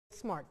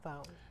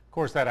smartphone. Of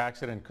course, that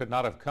accident could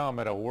not have come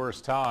at a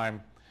worse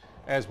time.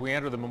 As we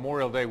enter the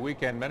Memorial Day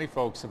weekend, many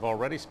folks have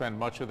already spent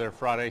much of their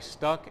Friday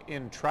stuck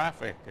in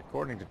traffic.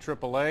 According to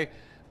AAA,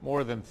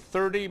 more than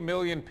 30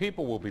 million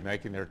people will be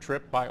making their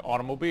trip by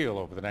automobile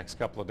over the next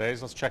couple of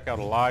days. Let's check out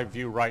a live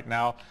view right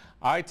now.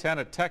 I-10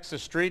 at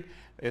Texas Street.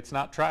 It's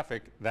not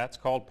traffic, that's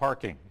called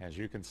parking. As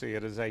you can see,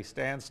 it is a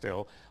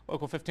standstill.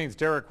 Local 15's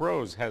Derek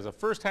Rose has a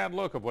first-hand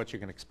look of what you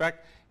can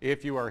expect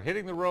if you are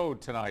hitting the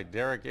road tonight.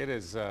 Derek, it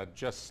is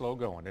just slow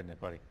going, isn't it,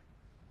 buddy?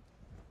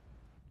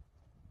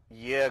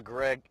 Yeah,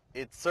 Greg,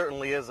 it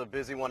certainly is a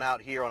busy one out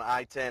here on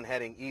I-10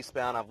 heading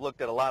eastbound. I've looked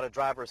at a lot of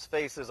drivers'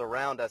 faces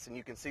around us, and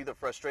you can see the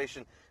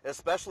frustration,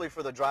 especially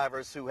for the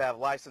drivers who have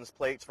license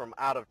plates from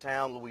out of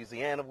town.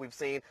 Louisiana, we've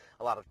seen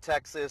a lot of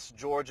Texas,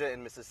 Georgia,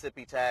 and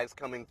Mississippi tags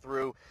coming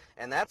through,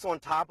 and that's on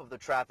top of the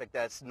traffic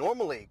that's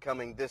normally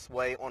coming this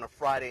way on a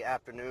Friday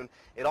afternoon.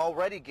 It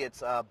already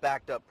gets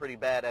backed up pretty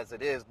bad as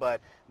it is,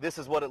 but this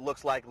is what it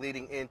looks like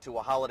leading into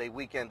a holiday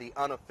weekend, the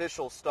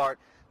unofficial start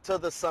to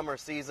the summer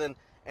season.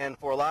 And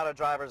for a lot of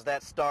drivers,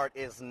 that start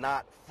is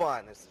not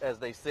fun as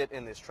they sit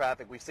in this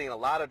traffic. We've seen a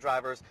lot of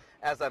drivers,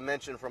 as I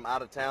mentioned, from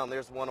out of town.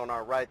 There's one on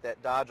our right,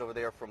 that Dodge over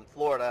there from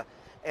Florida.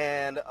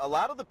 And a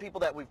lot of the people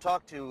that we've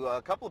talked to,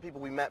 a couple of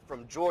people we met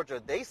from Georgia,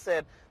 they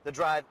said the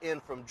drive in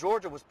from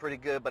Georgia was pretty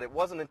good, but it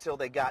wasn't until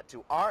they got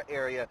to our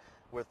area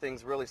where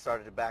things really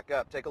started to back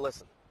up. Take a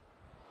listen.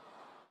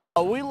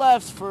 We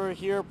left for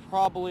here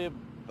probably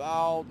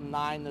about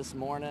 9 this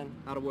morning.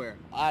 Out of where?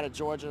 Out of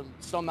Georgia.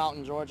 Stone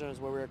Mountain, Georgia is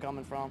where we were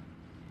coming from.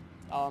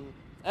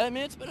 I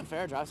mean, it's been a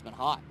fair drive. It's been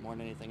hot more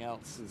than anything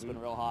else. It's been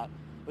real hot.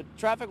 But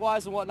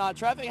traffic-wise and whatnot,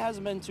 traffic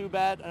hasn't been too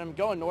bad. And I'm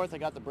going north, I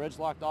got the bridge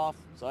locked off,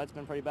 so that's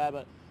been pretty bad.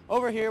 But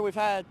over here, we've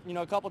had,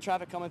 a couple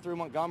traffic coming through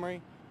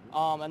Montgomery,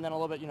 and then a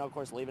little bit, of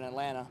course, leaving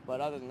Atlanta. But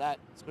other than that,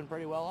 it's been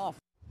pretty well off.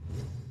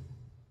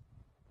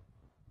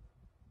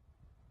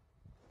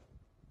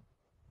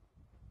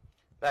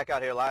 Back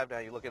out here live now,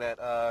 you're looking at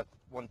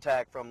one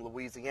tag from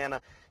Louisiana.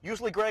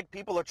 Usually, Greg,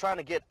 people are trying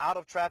to get out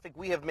of traffic.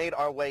 We have made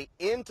our way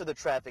into the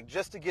traffic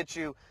just to get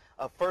you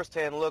a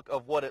first-hand look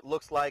of what it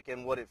looks like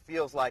and what it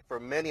feels like for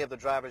many of the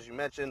drivers. You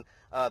mentioned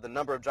the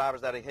number of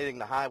drivers that are hitting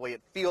the highway.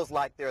 It feels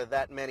like there are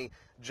that many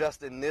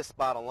just in this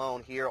spot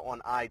alone here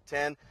on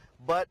I-10.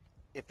 But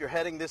if you're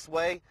heading this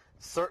way,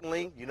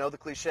 certainly, you know the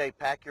cliche,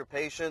 pack your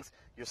patience.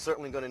 You're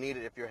certainly going to need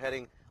it if you're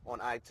heading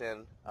on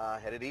I-10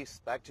 headed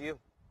east. Back to you.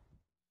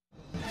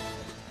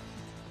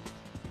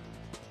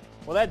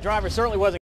 Well, that driver certainly wasn't